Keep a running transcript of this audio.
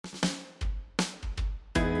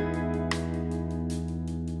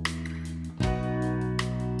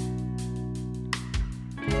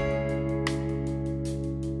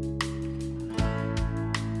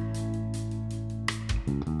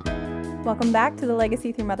Welcome back to the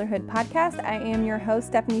Legacy Through Motherhood podcast. I am your host,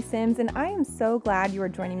 Stephanie Sims, and I am so glad you are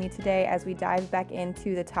joining me today as we dive back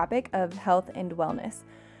into the topic of health and wellness.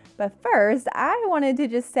 But first, I wanted to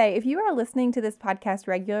just say, if you are listening to this podcast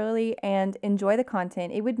regularly and enjoy the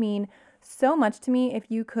content, it would mean so much to me if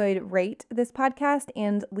you could rate this podcast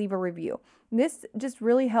and leave a review. This just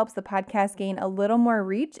really helps the podcast gain a little more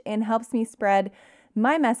reach and helps me spread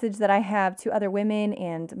my message that I have to other women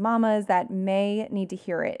and mamas that may need to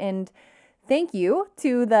hear it. And thank you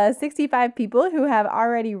to the 65 people who have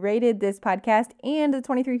already rated this podcast and the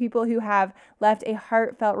 23 people who have left a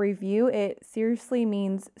heartfelt review. It seriously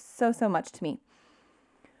means so much to me.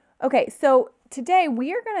 Okay, so today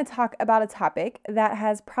we are going to talk about a topic that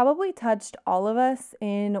has probably touched all of us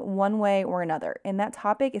in one way or another, and that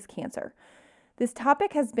topic is cancer. This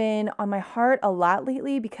topic has been on my heart a lot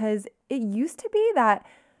lately because it used to be that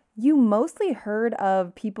you mostly heard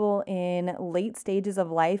of people in late stages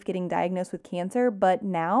of life getting diagnosed with cancer, but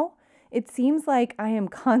now it seems like I am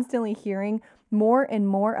constantly hearing more and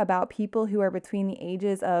more about people who are between the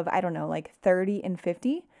ages of, 30 and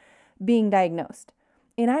 50 being diagnosed.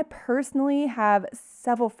 And I personally have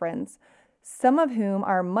several friends, some of whom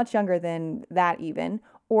are much younger than that even,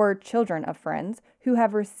 or children of friends who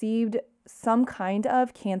have received some kind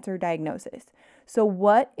of cancer diagnosis. So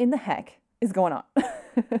what in the heck is going on?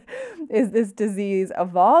 Is this disease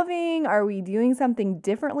evolving? Are we doing something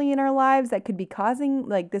differently in our lives that could be causing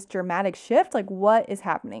this dramatic shift? What is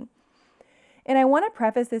happening? And I want to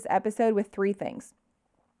preface this episode with 3 things.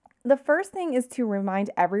 The first thing is to remind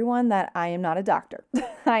everyone that I am not a doctor.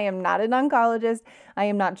 I am not an oncologist. I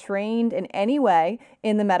am not trained in any way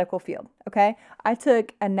in the medical field, okay? I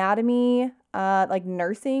took anatomy,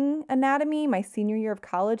 nursing anatomy my senior year of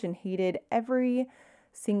college and hated every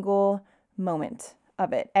single moment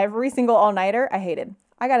of it. Every single all-nighter I hated.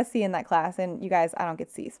 I got a C in that class, and you guys, I don't get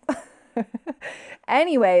C's.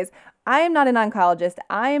 Anyways, I am not an oncologist.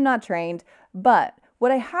 I am not trained, but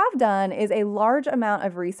what I have done is a large amount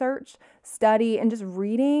of research, study, and just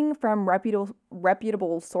reading from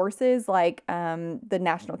reputable sources like the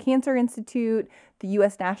National Cancer Institute, the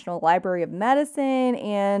U.S. National Library of Medicine,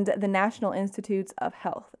 and the National Institutes of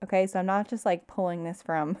Health. Okay, so I'm not just pulling this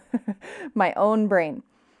from my own brain.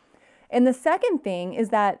 And the second thing is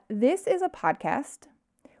that this is a podcast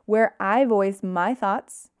where I voice my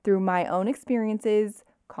thoughts through my own experiences,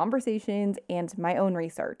 conversations, and my own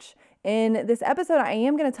research. In this episode, I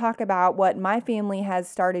am going to talk about what my family has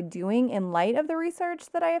started doing in light of the research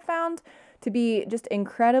that I have found to be just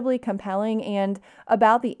incredibly compelling and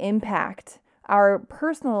about the impact our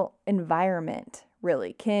personal environment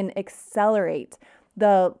really can accelerate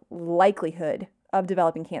the likelihood of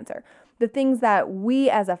developing cancer. The things that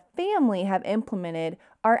we as a family have implemented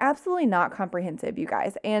are absolutely not comprehensive, you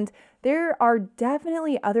guys. And there are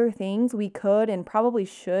definitely other things we could and probably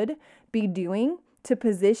should be doing to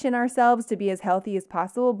position ourselves to be as healthy as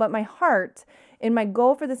possible. But my heart and my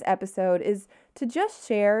goal for this episode is to just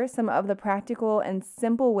share some of the practical and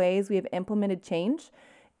simple ways we have implemented change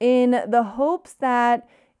in the hopes that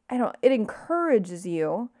it encourages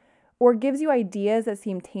you or gives you ideas that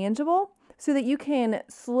seem tangible so that you can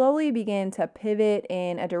slowly begin to pivot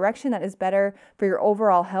in a direction that is better for your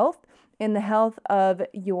overall health and the health of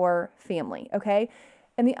your family, okay?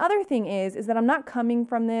 And the other thing is that I'm not coming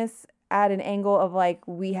from this at an angle of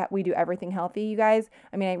we do everything healthy, you guys.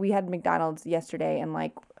 I mean, we had McDonald's yesterday, and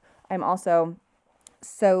I'm also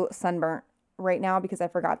so sunburnt right now because I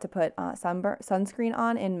forgot to put sunscreen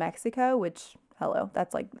on in Mexico, which, hello,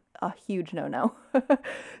 that's a huge no-no.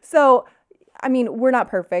 So, I mean, we're not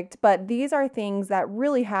perfect, but these are things that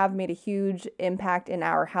really have made a huge impact in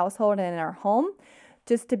our household and in our home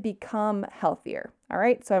just to become healthier. All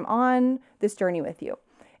right. So I'm on this journey with you.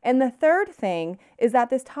 And the third thing is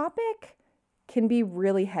that this topic can be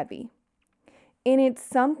really heavy. And it's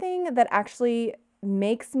something that actually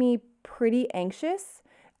makes me pretty anxious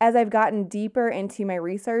as I've gotten deeper into my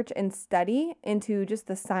research and study into just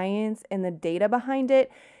the science and the data behind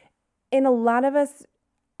it. And a lot of us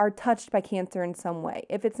are touched by cancer in some way.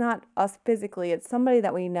 If it's not us physically, it's somebody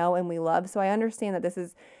that we know and we love. So I understand that this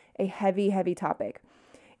is a heavy, heavy topic.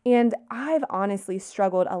 And I've honestly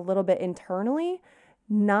struggled a little bit internally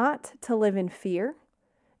not to live in fear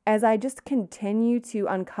as I just continue to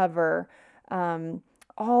uncover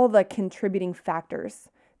all the contributing factors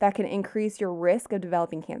that can increase your risk of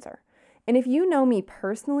developing cancer. And if you know me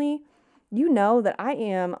personally, you know that I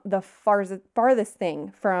am the farthest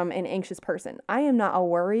thing from an anxious person. I am not a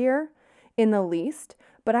worrier in the least,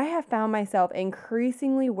 but I have found myself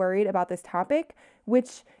increasingly worried about this topic,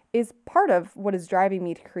 which is part of what is driving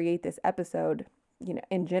me to create this episode,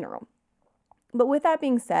 in general. But with that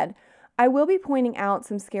being said, I will be pointing out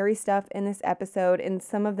some scary stuff in this episode and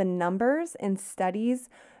some of the numbers and studies,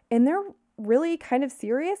 and they're really kind of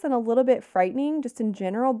serious and a little bit frightening just in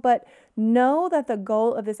general, but know that the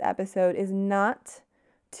goal of this episode is not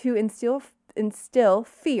to instill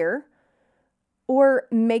fear or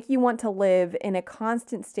make you want to live in a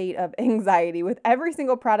constant state of anxiety with every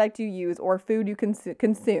single product you use or food you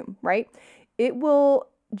consume, right? It will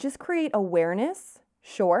just create awareness,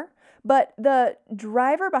 sure, but the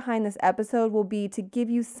driver behind this episode will be to give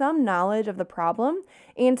you some knowledge of the problem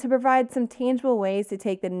and to provide some tangible ways to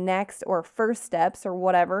take the next or first steps or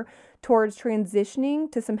whatever towards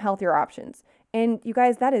transitioning to some healthier options. And you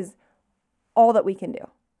guys, that is all that we can do.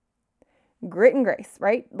 Grit and grace,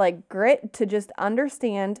 right? Like grit to just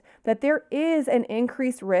understand that there is an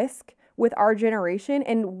increased risk with our generation,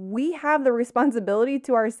 and we have the responsibility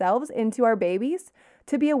to ourselves and to our babies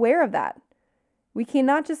to be aware of that. We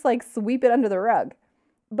cannot just like sweep it under the rug.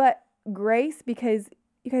 But grace, because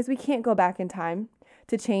you guys, we can't go back in time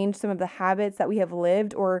to change some of the habits that we have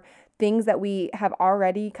lived or things that we have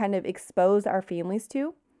already kind of exposed our families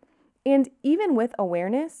to. And even with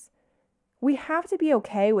awareness, we have to be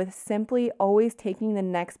okay with simply always taking the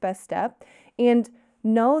next best step and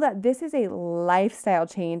know that this is a lifestyle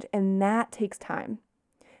change, and that takes time.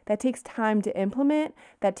 That takes time to implement,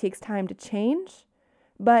 that takes time to change.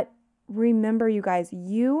 But remember, you guys,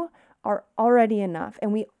 you are already enough,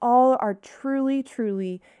 and we all are truly,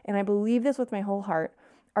 truly, and I believe this with my whole heart,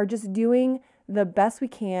 are just doing the best we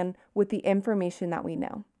can with the information that we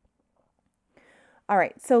know. All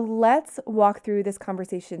right, so let's walk through this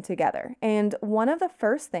conversation together. And one of the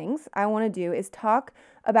first things I want to do is talk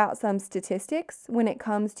about some statistics when it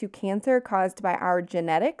comes to cancer caused by our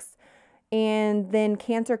genetics and then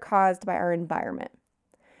cancer caused by our environment.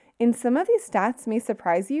 And some of these stats may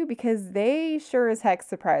surprise you because they sure as heck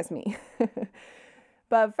surprise me.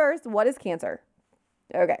 But first, what is cancer?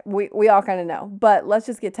 Okay, we all kind of know, but let's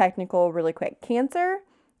just get technical really quick. Cancer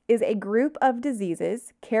is a group of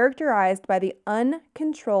diseases characterized by the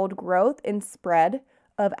uncontrolled growth and spread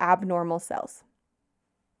of abnormal cells.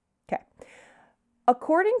 Okay.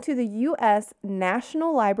 According to the U.S.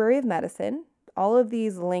 National Library of Medicine, all of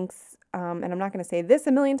these links, and I'm not going to say this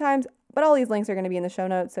a million times, but all these links are going to be in the show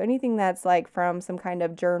notes. So anything that's like from some kind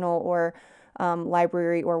of journal or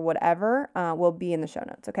library or whatever will be in the show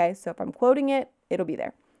notes. Okay. So if I'm quoting it, it'll be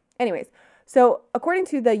there. Anyways. So according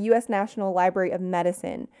to the U.S. National Library of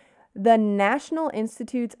Medicine, the National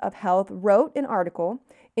Institutes of Health wrote an article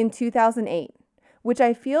in 2008, which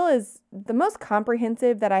I feel is the most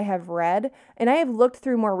comprehensive that I have read. And I have looked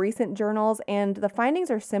through more recent journals, and the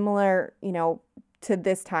findings are similar, to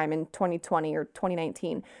this time in 2020 or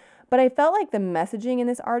 2019. But I felt like the messaging in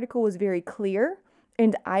this article was very clear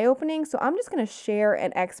and eye-opening. So I'm just going to share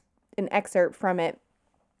an excerpt from it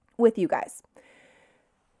with you guys.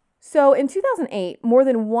 So in 2008, more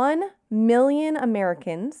than 1 million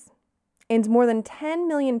Americans and more than 10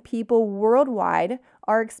 million people worldwide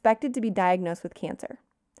are expected to be diagnosed with cancer,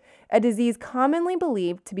 a disease commonly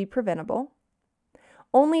believed to be preventable.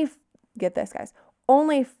 Get this, guys,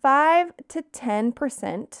 only 5 to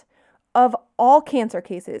 10% of all cancer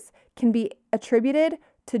cases can be attributed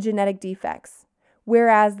to genetic defects,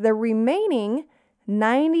 whereas the remaining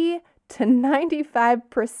 90 to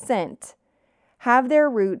 95% have their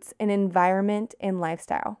roots in environment and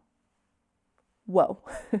lifestyle. Whoa.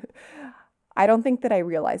 I don't think that I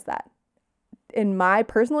realized that. In my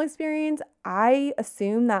personal experience, I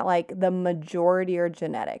assume that like the majority are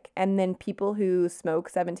genetic. And then people who smoke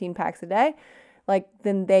 17 packs a day,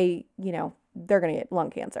 then they, they're going to get lung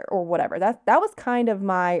cancer or whatever. That was kind of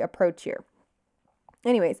my approach here.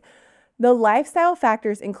 Anyways, the lifestyle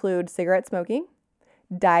factors include cigarette smoking,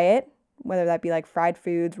 diet, whether that be like fried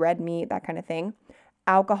foods, red meat, that kind of thing,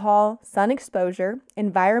 alcohol, sun exposure,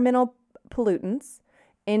 environmental pollutants,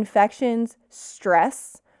 infections,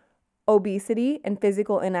 stress, obesity, and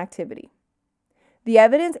physical inactivity. The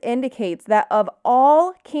evidence indicates that of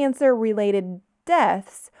all cancer-related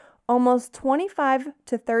deaths, almost 25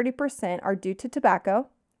 to 30% are due to tobacco.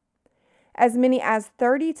 As many as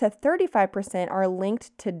 30 to 35% are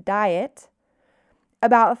linked to diet.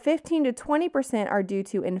 About 15 to 20% are due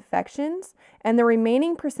to infections, and the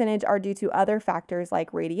remaining percentage are due to other factors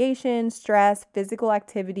like radiation, stress, physical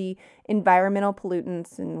activity, environmental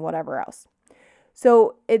pollutants, and whatever else.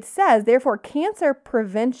 So it says, therefore, cancer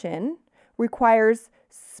prevention requires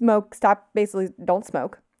don't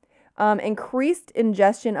smoke, increased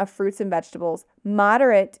ingestion of fruits and vegetables,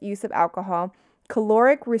 moderate use of alcohol,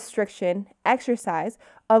 caloric restriction, exercise,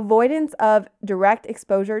 avoidance of direct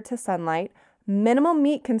exposure to sunlight, minimal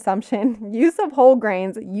meat consumption, use of whole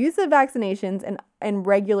grains, use of vaccinations, and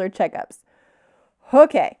regular checkups.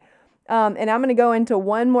 Okay. And I'm going to go into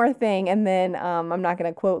one more thing, and then I'm not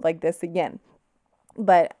going to quote like this again.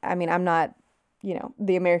 But I mean, I'm not,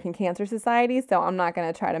 the American Cancer Society, so I'm not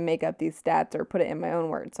going to try to make up these stats or put it in my own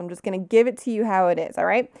words. So I'm just going to give it to you how it is, all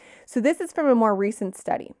right? So this is from a more recent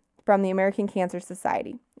study from the American Cancer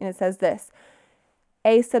Society, and it says this: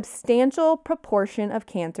 a substantial proportion of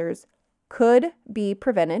cancers could be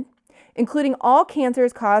prevented, including all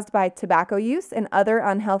cancers caused by tobacco use and other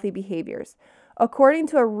unhealthy behaviors. According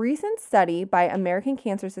to a recent study by American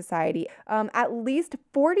Cancer Society, at least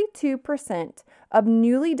 42% of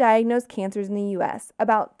newly diagnosed cancers in the U.S.,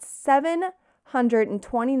 about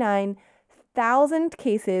 729,000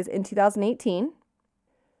 cases in 2018,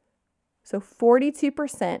 so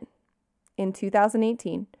 42% in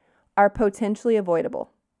 2018, are potentially avoidable,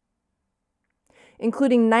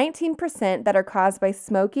 including 19% that are caused by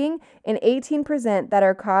smoking and 18% that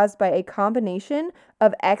are caused by a combination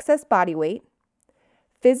of excess body weight,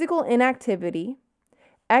 physical inactivity,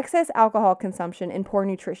 excess alcohol consumption, and poor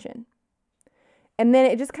nutrition. And then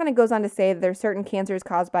it just kind of goes on to say that there are certain cancers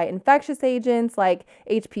caused by infectious agents like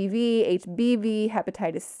HPV, HBV,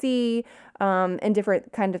 hepatitis C, and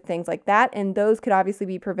different kind of things like that. And those could obviously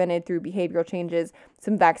be prevented through behavioral changes,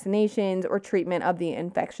 some vaccinations, or treatment of the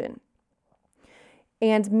infection.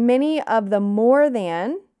 And many of the more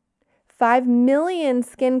than 5 million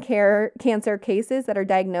skin cancer cases that are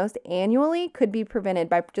diagnosed annually could be prevented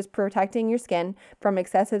by just protecting your skin from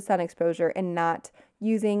excessive sun exposure and not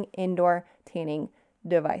using indoor tanning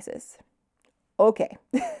devices. Okay.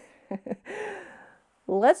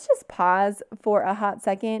 Let's just pause for a hot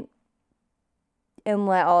second and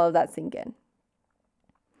let all of that sink in.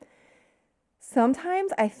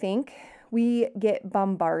 Sometimes I think we get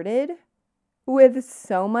bombarded with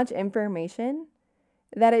so much information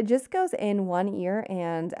that it just goes in one ear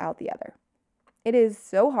and out the other. It is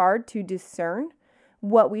so hard to discern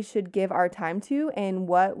what we should give our time to and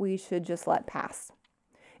what we should just let pass,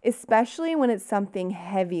 especially when it's something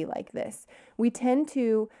heavy like this. We tend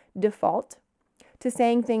to default to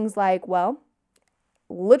saying things like, well,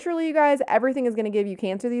 literally, you guys, everything is going to give you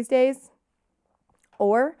cancer these days.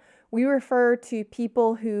 Or we refer to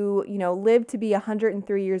people who, live to be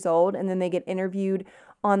 103 years old, and then they get interviewed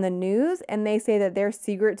on the news and they say that their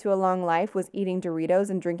secret to a long life was eating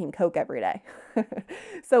Doritos and drinking Coke every day.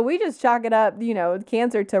 So we just chalk it up,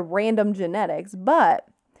 cancer to random genetics. But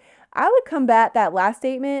I would combat that last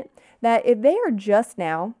statement that if they are just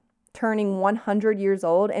now turning 100 years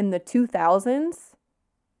old in the 2000s,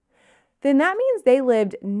 then that means they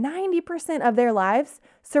lived 90% of their lives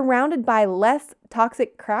surrounded by less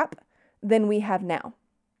toxic crap than we have now.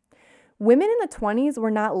 Women in the 20s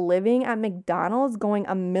were not living at McDonald's, going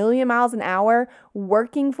a million miles an hour,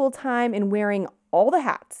 working full time, and wearing all the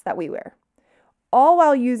hats that we wear, all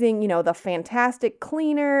while using, the fantastic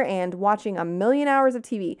cleaner and watching a million hours of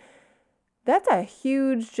TV. That's a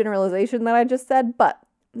huge generalization that I just said, but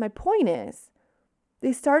my point is,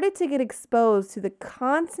 they started to get exposed to the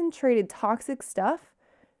concentrated toxic stuff,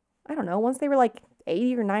 once they were like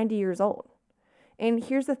 80 or 90 years old. And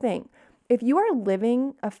here's the thing. If you are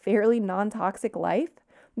living a fairly non-toxic life,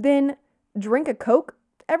 then drink a Coke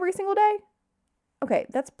every single day. Okay,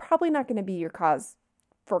 that's probably not going to be your cause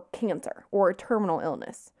for cancer or a terminal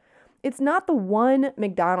illness. It's not the one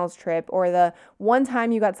McDonald's trip or the one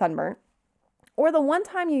time you got sunburnt or the one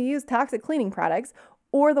time you used toxic cleaning products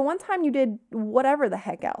or the one time you did whatever the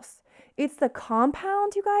heck else. It's the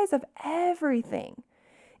compound, you guys, of everything.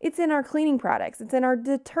 It's in our cleaning products. It's in our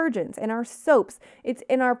detergents and our soaps. It's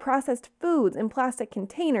in our processed foods in plastic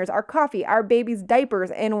containers, our coffee, our baby's diapers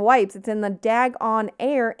and wipes. It's in the daggone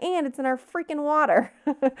air, and it's in our freaking water.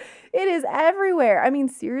 It is everywhere. I mean,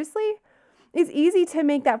 seriously? It's easy to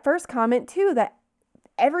make that first comment too, that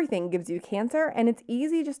everything gives you cancer, and it's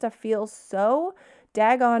easy just to feel so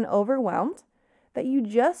daggone overwhelmed that you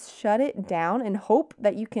just shut it down and hope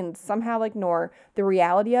that you can somehow ignore the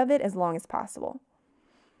reality of it as long as possible.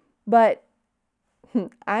 But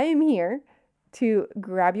I am here to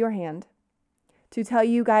grab your hand, to tell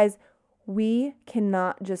you guys, we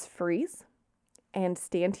cannot just freeze and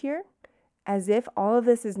stand here as if all of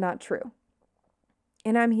this is not true.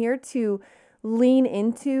 And I'm here to lean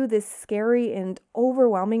into this scary and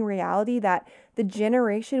overwhelming reality that the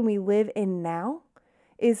generation we live in now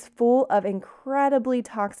is full of incredibly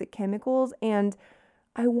toxic chemicals. And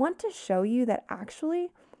I want to show you that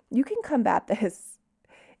actually you can combat this.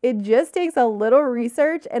 It just takes a little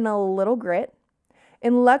research and a little grit.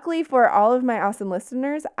 And luckily for all of my awesome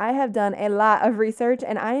listeners, I have done a lot of research,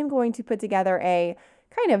 and I am going to put together a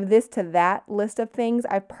kind of this to that list of things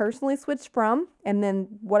I've personally switched from and then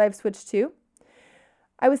what I've switched to.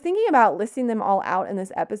 I was thinking about listing them all out in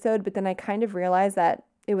this episode, but then I kind of realized that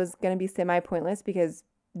it was going to be semi-pointless because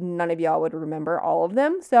none of y'all would remember all of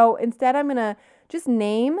them. So instead, I'm going to just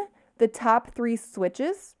name the top 3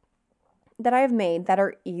 switches that I have made that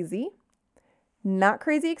are easy, not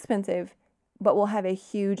crazy expensive, but will have a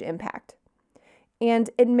huge impact.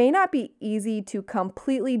 And it may not be easy to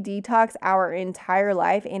completely detox our entire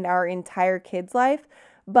life and our entire kid's life,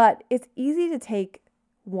 but it's easy to take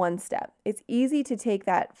one step. It's easy to take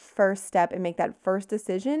that first step and make that first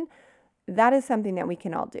decision. That is something that we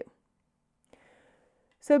can all do.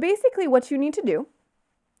 So basically what you need to do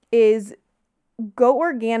is go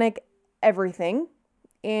organic everything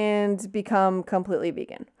and become completely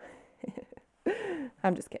vegan.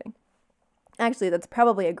 I'm just kidding. Actually, that's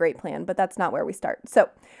probably a great plan, but that's not where we start. So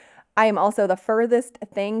I am also the furthest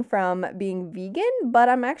thing from being vegan, but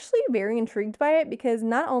I'm actually very intrigued by it because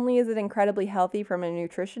not only is it incredibly healthy from a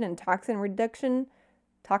nutrition and toxin reduction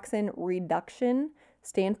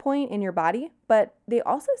standpoint in your body, but they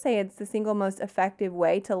also say it's the single most effective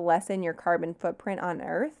way to lessen your carbon footprint on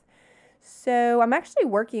Earth. So I'm actually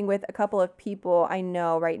working with a couple of people I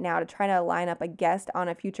know right now to try to line up a guest on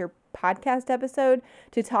a future podcast episode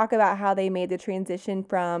to talk about how they made the transition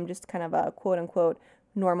from just kind of a quote unquote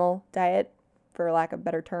normal diet, for lack of a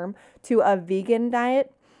better term, to a vegan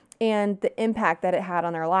diet and the impact that it had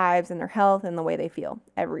on their lives and their health and the way they feel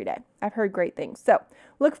every day. I've heard great things. So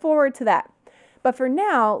look forward to that. But for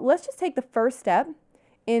now, let's just take the first step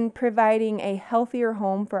in providing a healthier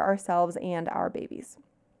home for ourselves and our babies.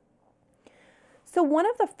 So one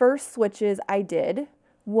of the first switches I did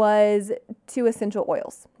was to essential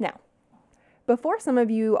oils. Now, before some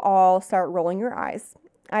of you all start rolling your eyes,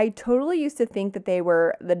 I totally used to think that they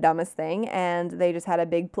were the dumbest thing and they just had a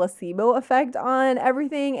big placebo effect on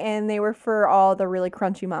everything and they were for all the really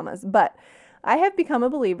crunchy mamas. But I have become a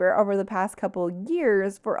believer over the past couple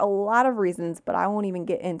years for a lot of reasons, but I won't even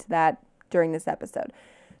get into that during this episode.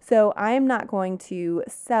 So I am not going to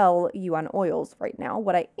sell you on oils right now.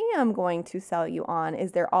 What I am going to sell you on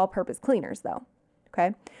is their all-purpose cleaners though,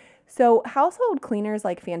 okay? So household cleaners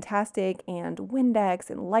like Fantastic and Windex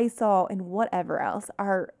and Lysol and whatever else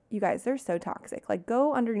are, you guys, they're so toxic. Like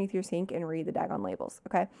go underneath your sink and read the daggone labels,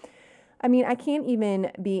 okay? I mean, I can't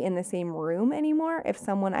even be in the same room anymore if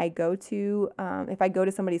I go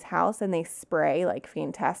to somebody's house and they spray like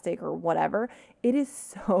Fantastic or whatever. It is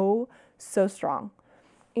so strong.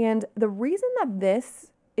 And the reason that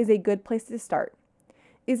this is a good place to start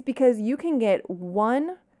is because you can get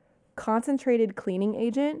one concentrated cleaning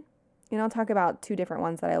agent, and I'll talk about 2 different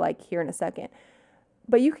ones that I like here in a second,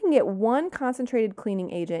 but you can get one concentrated cleaning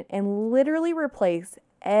agent and literally replace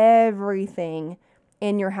everything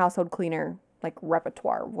in your household cleaner, like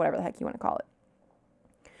repertoire, whatever the heck you want to call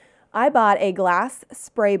it. I bought a glass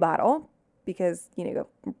spray bottle because,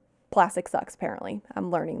 plastic sucks, apparently. I'm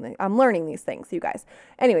learning these things, you guys.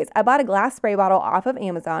 Anyways, I bought a glass spray bottle off of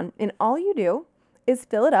Amazon, and all you do is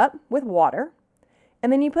fill it up with water,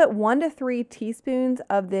 and then you put 1 to 3 teaspoons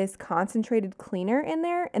of this concentrated cleaner in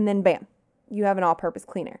there, and then bam, you have an all-purpose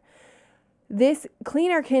cleaner. This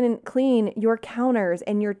cleaner can clean your counters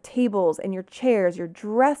and your tables and your chairs, your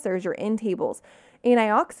dressers, your end tables. And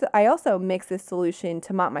I also mix this solution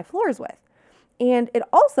to mop my floors with. And it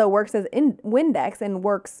also works as Windex and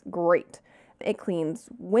works great. It cleans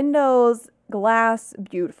windows, glass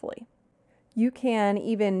beautifully. You can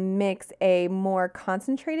even mix a more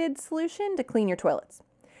concentrated solution to clean your toilets.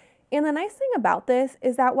 And the nice thing about this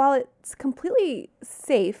is that while it's completely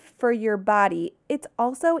safe for your body, it's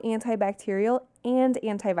also antibacterial and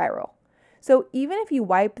antiviral. So even if you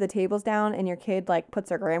wipe the tables down and your kid puts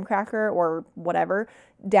their graham cracker or whatever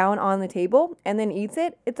down on the table and then eats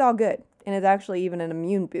it, it's all good. And it's actually even an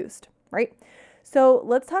immune boost, right? So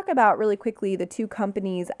let's talk about really quickly the 2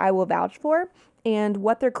 companies I will vouch for and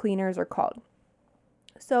what their cleaners are called.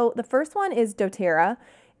 So the first one is doTERRA,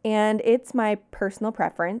 and it's my personal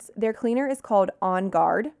preference. Their cleaner is called On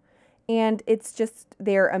Guard, and it's just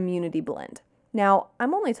their immunity blend. Now,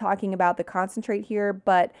 I'm only talking about the concentrate here,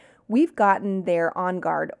 but we've gotten their On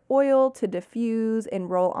Guard oil to diffuse and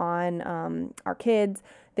roll on our kids,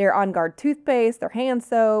 their On Guard toothpaste, their hand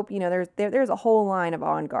soap. There's a whole line of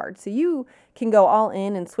On Guard. So you can go all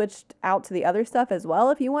in and switch out to the other stuff as well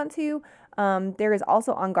if you want to. There is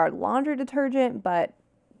also On Guard laundry detergent, but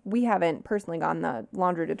we haven't personally gone the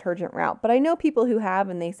laundry detergent route. But I know people who have,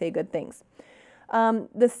 and they say good things.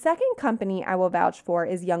 The second company I will vouch for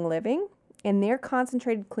is Young Living, and their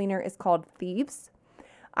concentrated cleaner is called Thieves.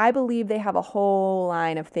 I believe they have a whole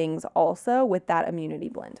line of things also with that immunity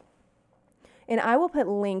blend. And I will put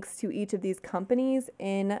links to each of these companies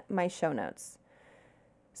in my show notes.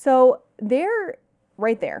 So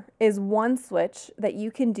right there is one switch that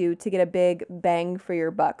you can do to get a big bang for your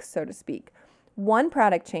buck, so to speak. One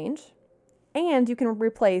product change, and you can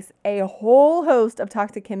replace a whole host of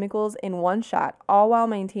toxic chemicals in one shot, all while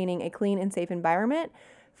maintaining a clean and safe environment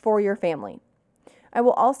for your family. I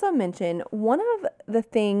will also mention one of the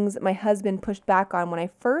things my husband pushed back on when I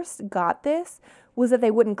first got this was that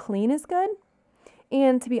they wouldn't clean as good.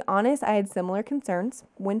 And to be honest, I had similar concerns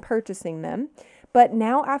when purchasing them. But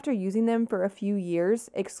now, after using them for a few years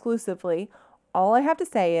exclusively, all I have to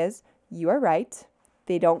say is, you are right.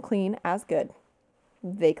 They don't clean as good.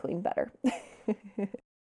 They clean better.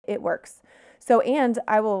 It works. So, and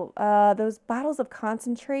I will, those bottles of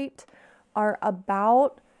concentrate are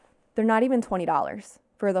they're not even $20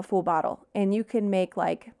 for the full bottle. And you can make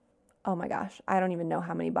like, oh my gosh, I don't even know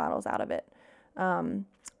how many bottles out of it. I'll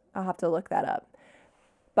have to look that up.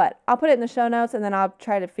 But I'll put it in the show notes, and then I'll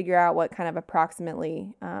try to figure out what kind of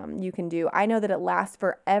approximately you can do. I know that it lasts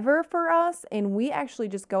forever for us, and we actually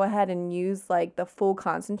just go ahead and use like the full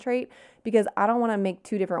concentrate because I don't want to make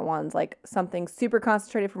two different ones, like something super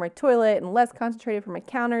concentrated for my toilet and less concentrated for my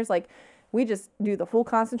counters. Like we just do the full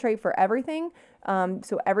concentrate for everything.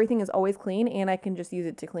 So everything is always clean, and I can just use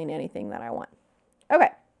it to clean anything that I want.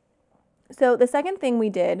 Okay. So the second thing we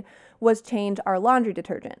did was change our laundry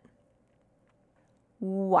detergent.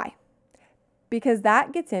 Why? Because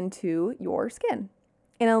that gets into your skin.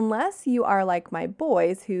 And unless you are like my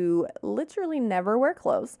boys who literally never wear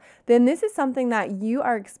clothes, then this is something that you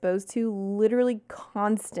are exposed to literally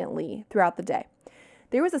constantly throughout the day.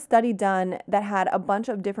 There was a study done that had a bunch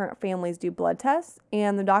of different families do blood tests,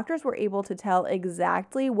 and the doctors were able to tell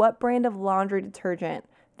exactly what brand of laundry detergent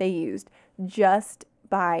they used just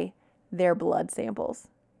by their blood samples.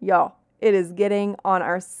 Y'all. It is getting on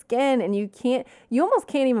our skin, and you almost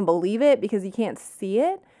can't even believe it because you can't see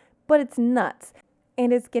it, but it's nuts.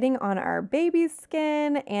 And it's getting on our baby's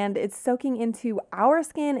skin, and it's soaking into our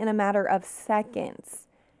skin in a matter of seconds.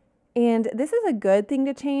 And this is a good thing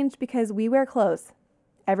to change because we wear clothes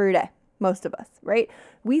every day, most of us, right?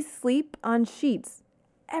 We sleep on sheets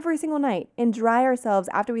every single night and dry ourselves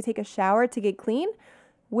after we take a shower to get clean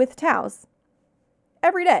with towels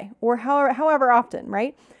every day or however often,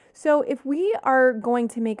 right? So if we are going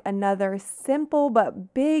to make another simple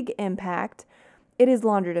but big impact, it is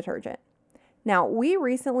laundry detergent. Now, we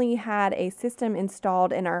recently had a system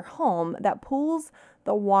installed in our home that pulls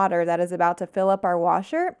the water that is about to fill up our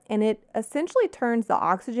washer, and it essentially turns the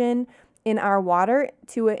oxygen in our water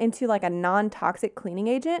into like a non-toxic cleaning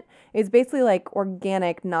agent. It's basically like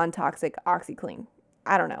organic non-toxic OxiClean.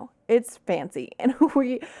 I don't know. It's fancy, and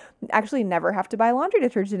we actually never have to buy laundry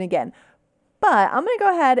detergent again. But I'm going to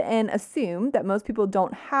go ahead and assume that most people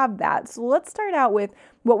don't have that. So let's start out with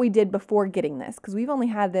what we did before getting this, because we've only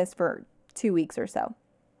had this for 2 weeks or so.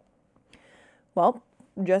 Well,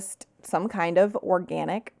 just some kind of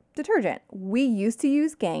organic detergent. We used to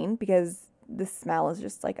use Gain because the smell is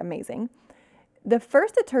just like amazing. The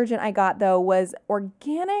first detergent I got though was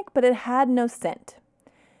organic, but it had no scent.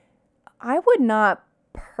 I would not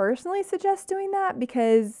personally suggest doing that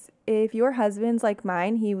because if your husband's like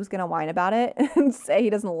mine, he was going to whine about it and say he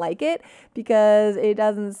doesn't like it because it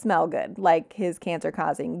doesn't smell good like his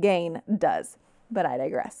cancer-causing Gain does. But I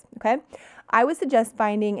digress, okay? I would suggest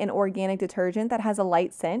finding an organic detergent that has a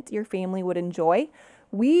light scent your family would enjoy.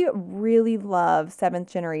 We really love 7th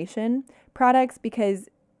generation products because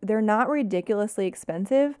they're not ridiculously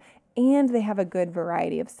expensive and they have a good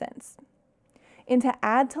variety of scents. And to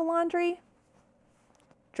add to laundry,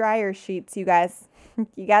 dryer sheets, you guys.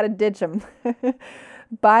 You got to ditch them.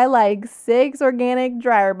 Buy like 6 organic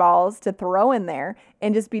dryer balls to throw in there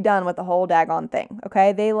and just be done with the whole daggone thing,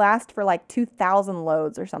 okay? They last for like 2,000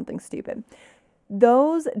 loads or something stupid.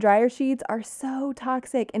 Those dryer sheets are so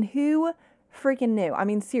toxic, and who freaking knew? I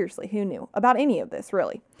mean, seriously, who knew about any of this,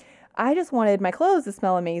 really? I just wanted my clothes to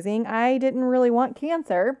smell amazing. I didn't really want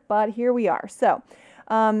cancer, but here we are. So,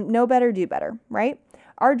 know better, do better, right?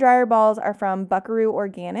 Our dryer balls are from Buckaroo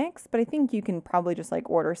Organics, but I think you can probably just like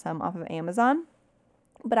order some off of Amazon.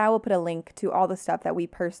 But I will put a link to all the stuff that we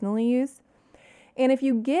personally use. And if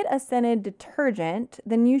you get a scented detergent,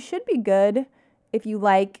 then you should be good if you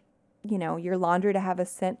like, your laundry to have a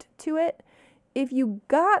scent to it. If you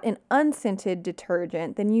got an unscented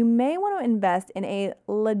detergent, then you may want to invest in a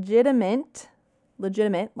legitimate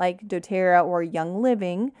like doTERRA or Young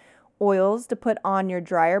Living oils to put on your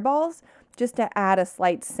dryer balls, just to add a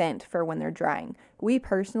slight scent for when they're drying. We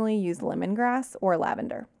personally use lemongrass or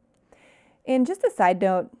lavender. And just a side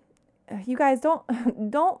note, you guys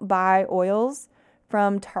don't buy oils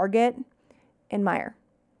from Target in Meijer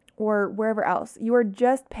or wherever else. You are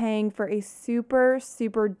just paying for a super,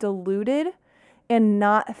 super diluted and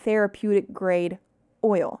not therapeutic grade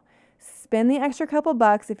oil. Spend the extra couple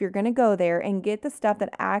bucks if you're going to go there and get the stuff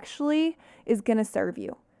that actually is going to serve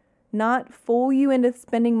you. Not fool you into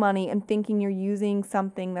spending money and thinking you're using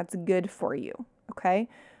something that's good for you, okay?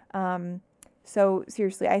 So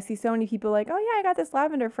seriously, I see so many people like, oh yeah, I got this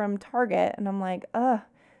lavender from Target. And I'm like,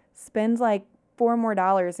 spend like $4 more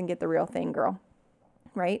and get the real thing, girl.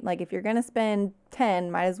 Right? Like if you're going to spend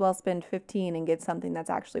 10, might as well spend 15 and get something that's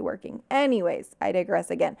actually working. Anyways, I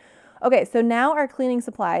digress again. Okay, so now our cleaning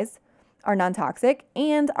supplies are non-toxic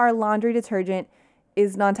and our laundry detergent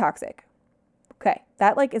is non-toxic. Okay,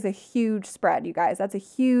 that like is a huge spread, you guys. That's a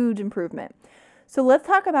huge improvement. So let's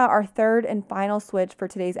talk about our third and final switch for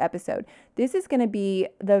today's episode. This is going to be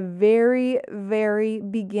the very, very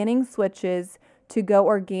beginning switches to go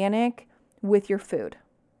organic with your food.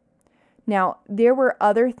 Now, there were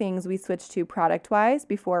other things we switched to product-wise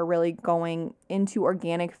before really going into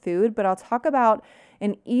organic food, but I'll talk about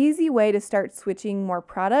an easy way to start switching more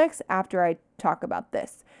products after I talk about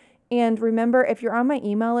this. And remember, if you're on my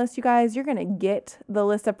email list, you guys, you're going to get the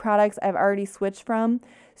list of products I've already switched from.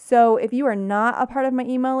 So if you are not a part of my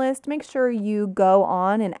email list, make sure you go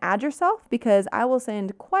on and add yourself because I will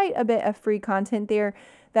send quite a bit of free content there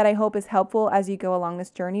that I hope is helpful as you go along this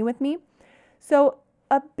journey with me. So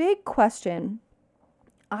a big question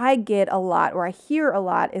I get a lot or I hear a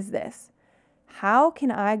lot is this: how can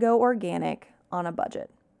I go organic on a budget?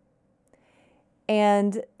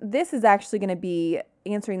 And this is actually going to be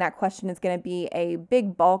answering that question is going to be a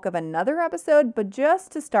big bulk of another episode, but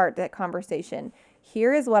just to start that conversation,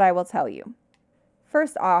 here is what I will tell you.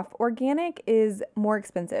 First off, organic is more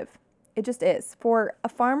expensive. It just is. For a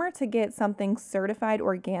farmer to get something certified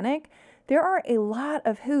organic, there are a lot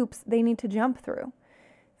of hoops they need to jump through.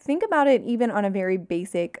 Think about it even on a very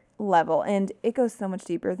basic level, and it goes so much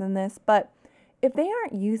deeper than this, but if they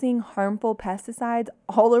aren't using harmful pesticides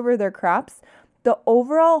all over their crops, the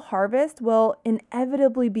overall harvest will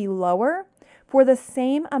inevitably be lower for the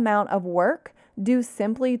same amount of work due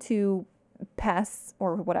simply to pests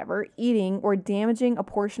or whatever eating or damaging a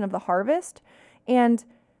portion of the harvest. And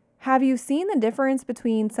have you seen the difference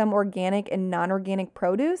between some organic and non-organic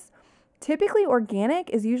produce? Typically, organic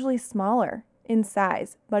is usually smaller in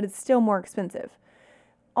size, but it's still more expensive.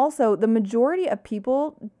 Also, the majority of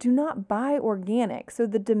people do not buy organic, so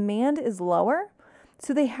the demand is lower.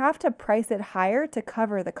 So they have to price it higher to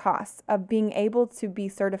cover the costs of being able to be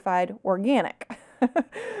certified organic.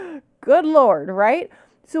 Good Lord, right?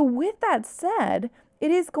 So with that said, it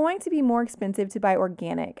is going to be more expensive to buy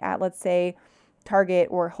organic at, let's say, Target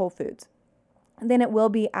or Whole Foods than it will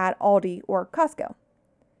be at Aldi or Costco.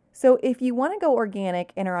 So if you want to go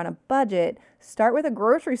organic and are on a budget, start with a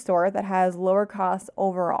grocery store that has lower costs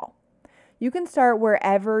overall. You can start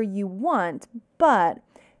wherever you want, but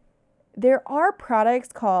there are products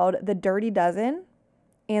called the Dirty Dozen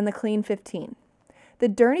and the Clean 15. The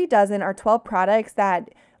Dirty Dozen are 12 products that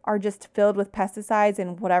are just filled with pesticides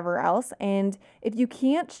and whatever else. And if you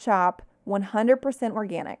can't shop 100%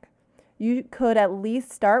 organic, you could at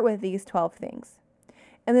least start with these 12 things.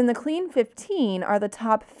 And then the Clean 15 are the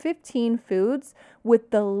top 15 foods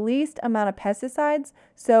with the least amount of pesticides.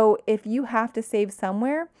 So if you have to save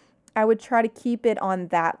somewhere, I would try to keep it on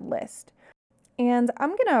that list. And I'm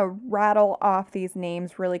going to rattle off these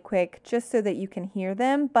names really quick just so that you can hear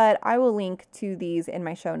them, but I will link to these in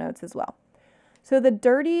my show notes as well. So the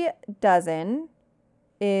Dirty Dozen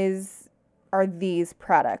are these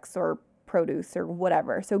products or produce or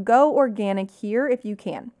whatever. So go organic here if you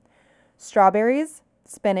can. Strawberries,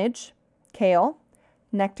 spinach, kale,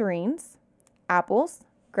 nectarines, apples,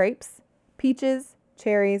 grapes, peaches,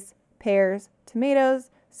 cherries, pears, tomatoes,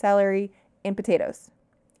 celery, and potatoes.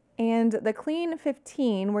 And the Clean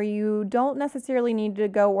 15, where you don't necessarily need to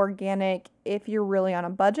go organic if you're really on a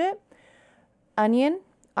budget: onion,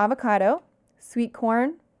 avocado, sweet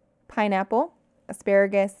corn, pineapple,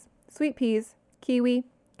 asparagus, sweet peas, kiwi,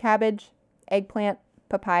 cabbage, eggplant,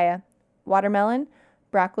 papaya, watermelon,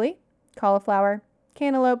 broccoli, cauliflower,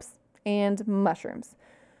 cantaloupes, and mushrooms.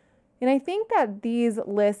 And I think that these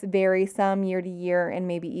lists vary some year to year and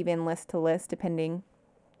maybe even list to list depending.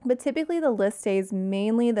 But typically the list stays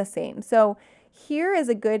mainly the same. So here is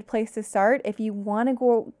a good place to start if you want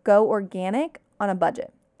to go organic on a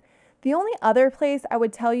budget. The only other place I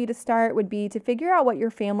would tell you to start would be to figure out what your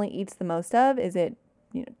family eats the most of. Is it,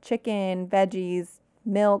 chicken, veggies,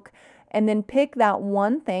 milk? And then pick that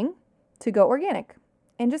one thing to go organic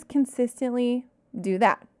and just consistently do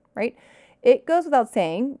that, right? It goes without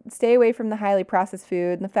saying, stay away from the highly processed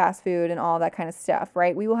food and the fast food and all that kind of stuff,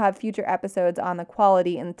 right? We will have future episodes on the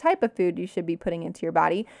quality and the type of food you should be putting into your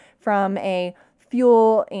body from a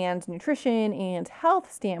fuel and nutrition and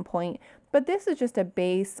health standpoint. But this is just a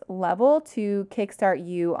base level to kickstart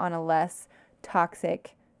you on a less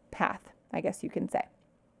toxic path, I guess you can say.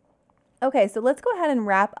 Okay, so let's go ahead and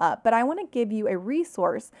wrap up, but I want to give you a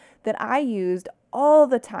resource that I used all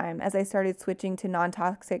the time as I started switching to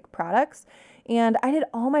non-toxic products. And I did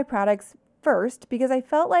all my products first because I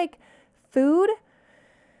felt like food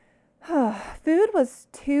was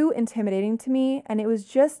too intimidating to me, and it was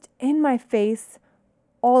just in my face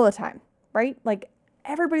all the time, right? Like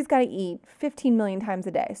everybody's got to eat 15 million times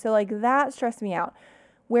a day. So like that stressed me out.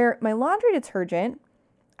 Where my laundry detergent,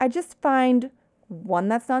 I just find one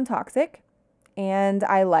that's non-toxic and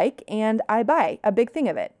I like, and I buy a big thing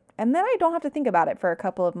of it. And then I don't have to think about it for a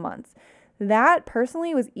couple of months. That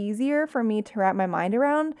personally was easier for me to wrap my mind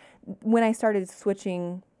around when I started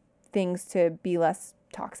switching things to be less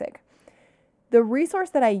toxic. The resource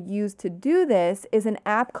that I use to do this is an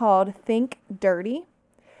app called Think Dirty.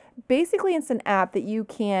 Basically, it's an app that you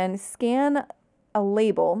can scan a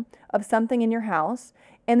label of something in your house,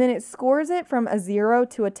 and then it scores it from a 0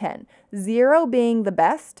 to a 10. 0 being the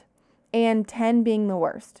best and 10 being the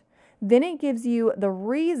worst. Then it gives you the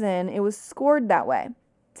reason it was scored that way.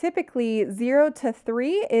 Typically, 0 to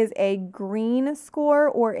 3 is a green score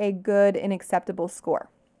or a good and acceptable score.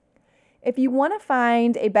 If you want to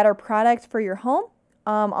find a better product for your home,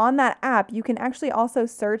 on that app, you can actually also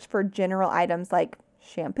search for general items like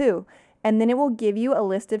shampoo, and then it will give you a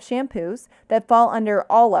list of shampoos that fall under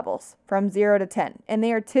all levels from 0 to 10. And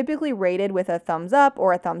they are typically rated with a thumbs up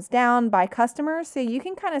or a thumbs down by customers, so you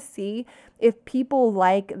can kind of see if people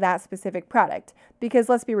like that specific product. Because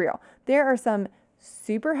let's be real, there are some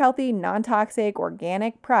super healthy, non-toxic,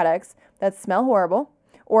 organic products that smell horrible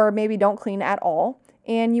or maybe don't clean at all.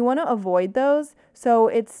 And you want to avoid those so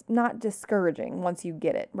it's not discouraging once you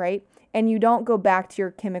get it, right? And you don't go back to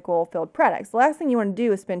your chemical-filled products. The last thing you want to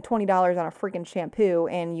do is spend $20 on a freaking shampoo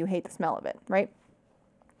and you hate the smell of it, right?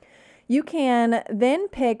 You can then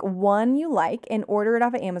pick one you like and order it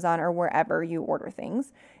off of Amazon or wherever you order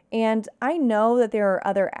things. And I know that there are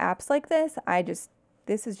other apps like this.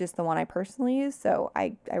 This is just the one I personally use, so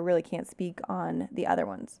I really can't speak on the other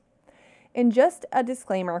ones. And just a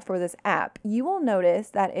disclaimer for this app, you will notice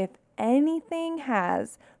that if anything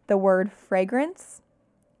has the word fragrance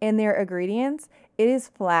in their ingredients, it is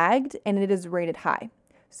flagged and it is rated high.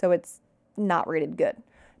 So it's not rated good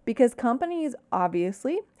because companies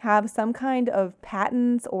obviously have some kind of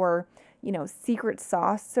patents or, secret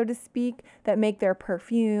sauce, so to speak, that make their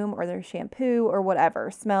perfume or their shampoo or whatever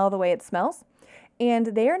smell the way it smells.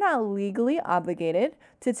 And they are not legally obligated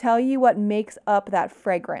to tell you what makes up that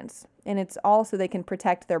fragrance. And it's also they can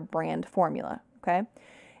protect their brand formula, okay?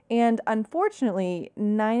 And unfortunately,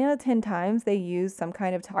 9 out of 10 times they use some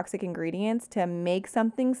kind of toxic ingredients to make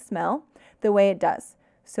something smell the way it does.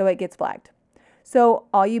 So it gets flagged. So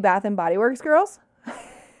all you Bath and Body Works girls,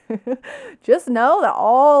 just know that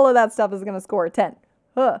all of that stuff is going to score a 10.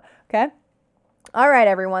 Okay? All right,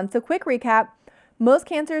 everyone. So quick recap. Most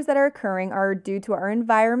cancers that are occurring are due to our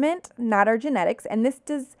environment, not our genetics. And this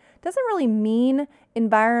doesn't really mean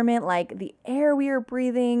environment like the air we are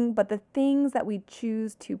breathing, but the things that we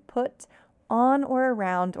choose to put on or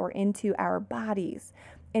around or into our bodies.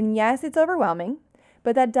 And yes, it's overwhelming,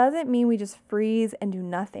 but that doesn't mean we just freeze and do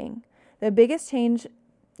nothing. The biggest change,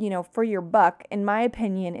 for your buck, in my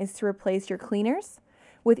opinion, is to replace your cleaners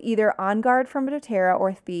with either On Guard from doTERRA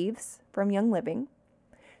or Thieves from Young Living.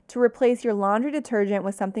 To replace your laundry detergent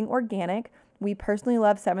with something organic. We personally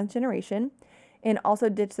love 7th Generation. And also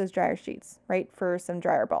ditch those dryer sheets, right, for some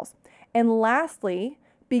dryer balls. And lastly,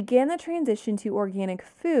 begin the transition to organic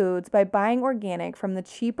foods by buying organic from the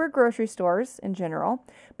cheaper grocery stores in general,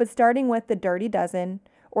 but starting with the Dirty Dozen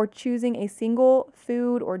or choosing a single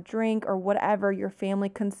food or drink or whatever your family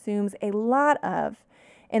consumes a lot of,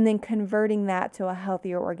 and then converting that to a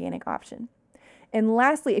healthier organic option. And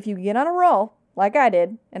lastly, if you get on a roll, like I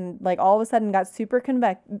did, and like all of a sudden got super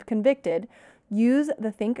convicted, use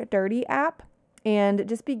the Think Dirty app and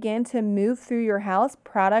just begin to move through your house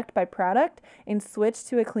product by product and switch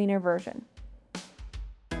to a cleaner version.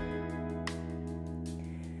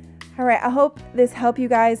 All right, I hope this helped you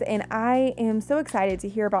guys, and I am so excited to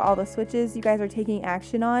hear about all the switches you guys are taking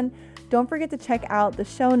action on. Don't forget to check out the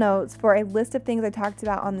show notes for a list of things I talked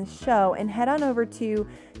about on the show, and head on over to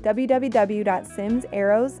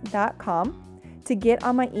www.simsarrows.com to get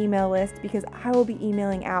on my email list because I will be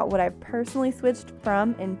emailing out what I've personally switched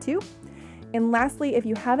from and to. And lastly, if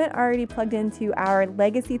you haven't already plugged into our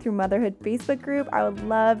Legacy Through Motherhood Facebook group, I would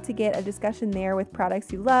love to get a discussion there with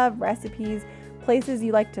products you love, recipes, places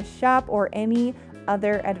you like to shop, or any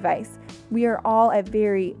other advice. We are all at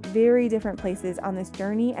very, very different places on this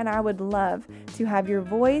journey, and I would love to have your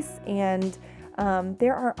voice. And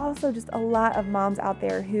there are also just a lot of moms out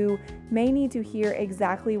there who may need to hear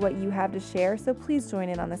exactly what you have to share, so please join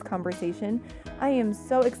in on this conversation. I am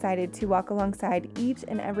so excited to walk alongside each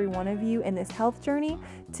and every one of you in this health journey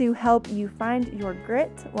to help you find your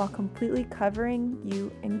grit while completely covering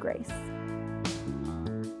you in grace.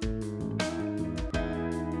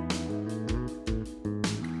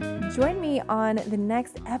 Join me on the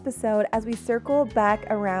next episode as we circle back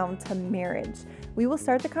around to marriage. We will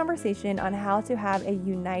start the conversation on how to have a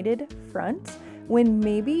united front when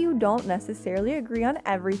maybe you don't necessarily agree on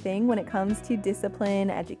everything when it comes to discipline,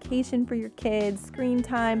 education for your kids, screen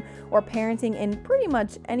time, or parenting in pretty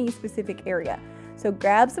much any specific area. So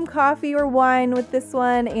grab some coffee or wine with this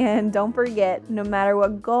one, and don't forget, no matter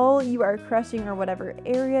what goal you are crushing or whatever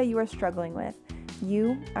area you are struggling with,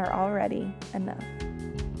 you are already enough.